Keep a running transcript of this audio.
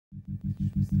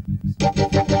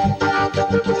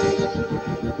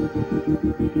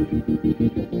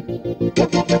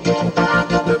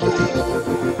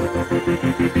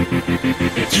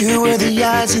You were the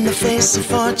eyes in the face of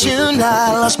fortune.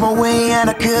 I lost my way and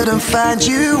I couldn't find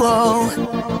you.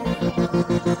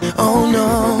 Oh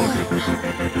no.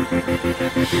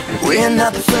 We're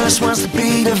not the first ones to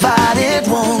be divided,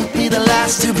 won't be the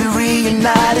last to be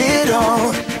reunited.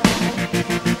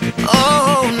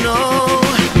 Oh no.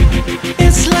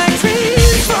 It's like rain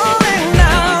falling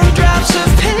down, drops of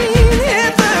pain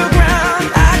hit the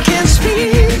ground. I can't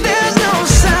speak, there's no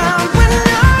sound when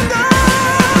you're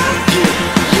gone.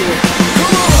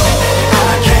 Come on.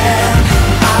 I can,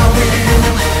 I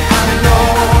will, I know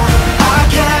I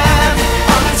can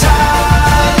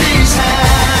untie these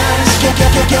hands. Get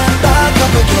back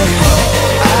up again.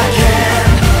 I can,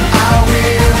 I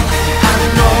will, I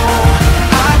know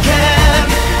I can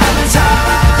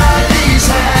untie these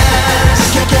hands.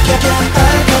 Get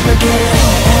back up again.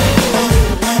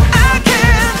 I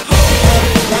can,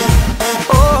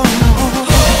 oh no,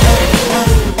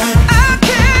 I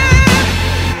can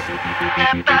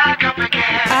get back up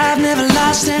again. I've never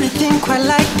lost anything quite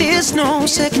like this. No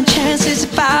second chances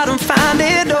if I don't find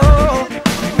it.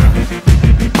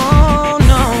 Oh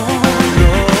no.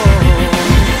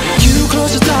 You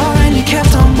closed the door and you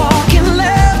kept on walking,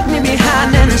 left me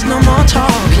behind and there's no more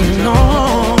talking,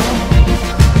 no.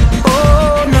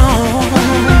 Oh no.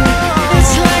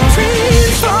 It's like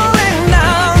rain falling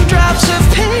down, drops of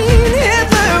pain hit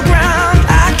the ground.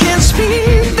 I can't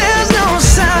speak, there's no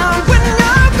sound when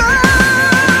you're gone.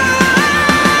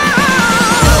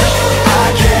 I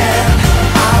can,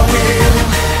 I will,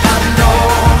 I know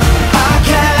I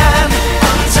can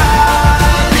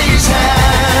untie these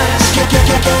hands. Get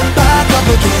back up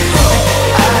again.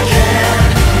 I can,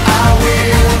 I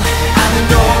will, I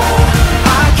know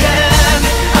I can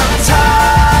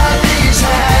untie these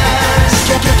hands.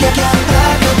 Get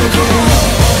back up again.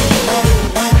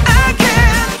 I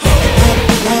can,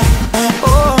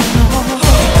 oh no,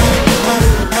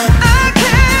 I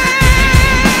can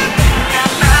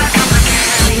get back up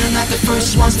again. We're not the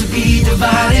first ones to be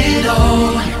divided,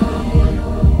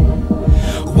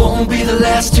 won't be the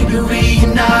last to be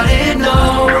reunited,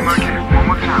 no. Come on, kid, one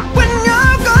more time. When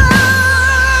you're gone,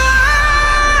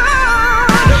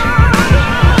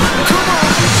 come on.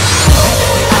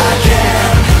 I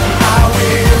can, I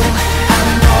will, I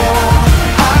know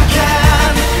I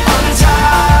can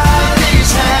untie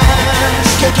these hands.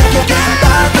 Get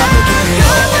back up again.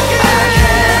 I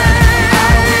can,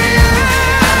 I will,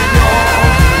 I know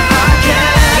I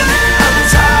can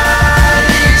untie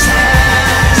these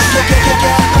hands. Get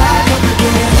back up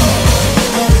again.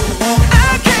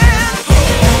 I can,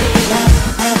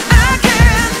 I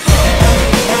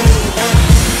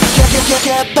can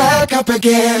get back up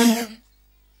again.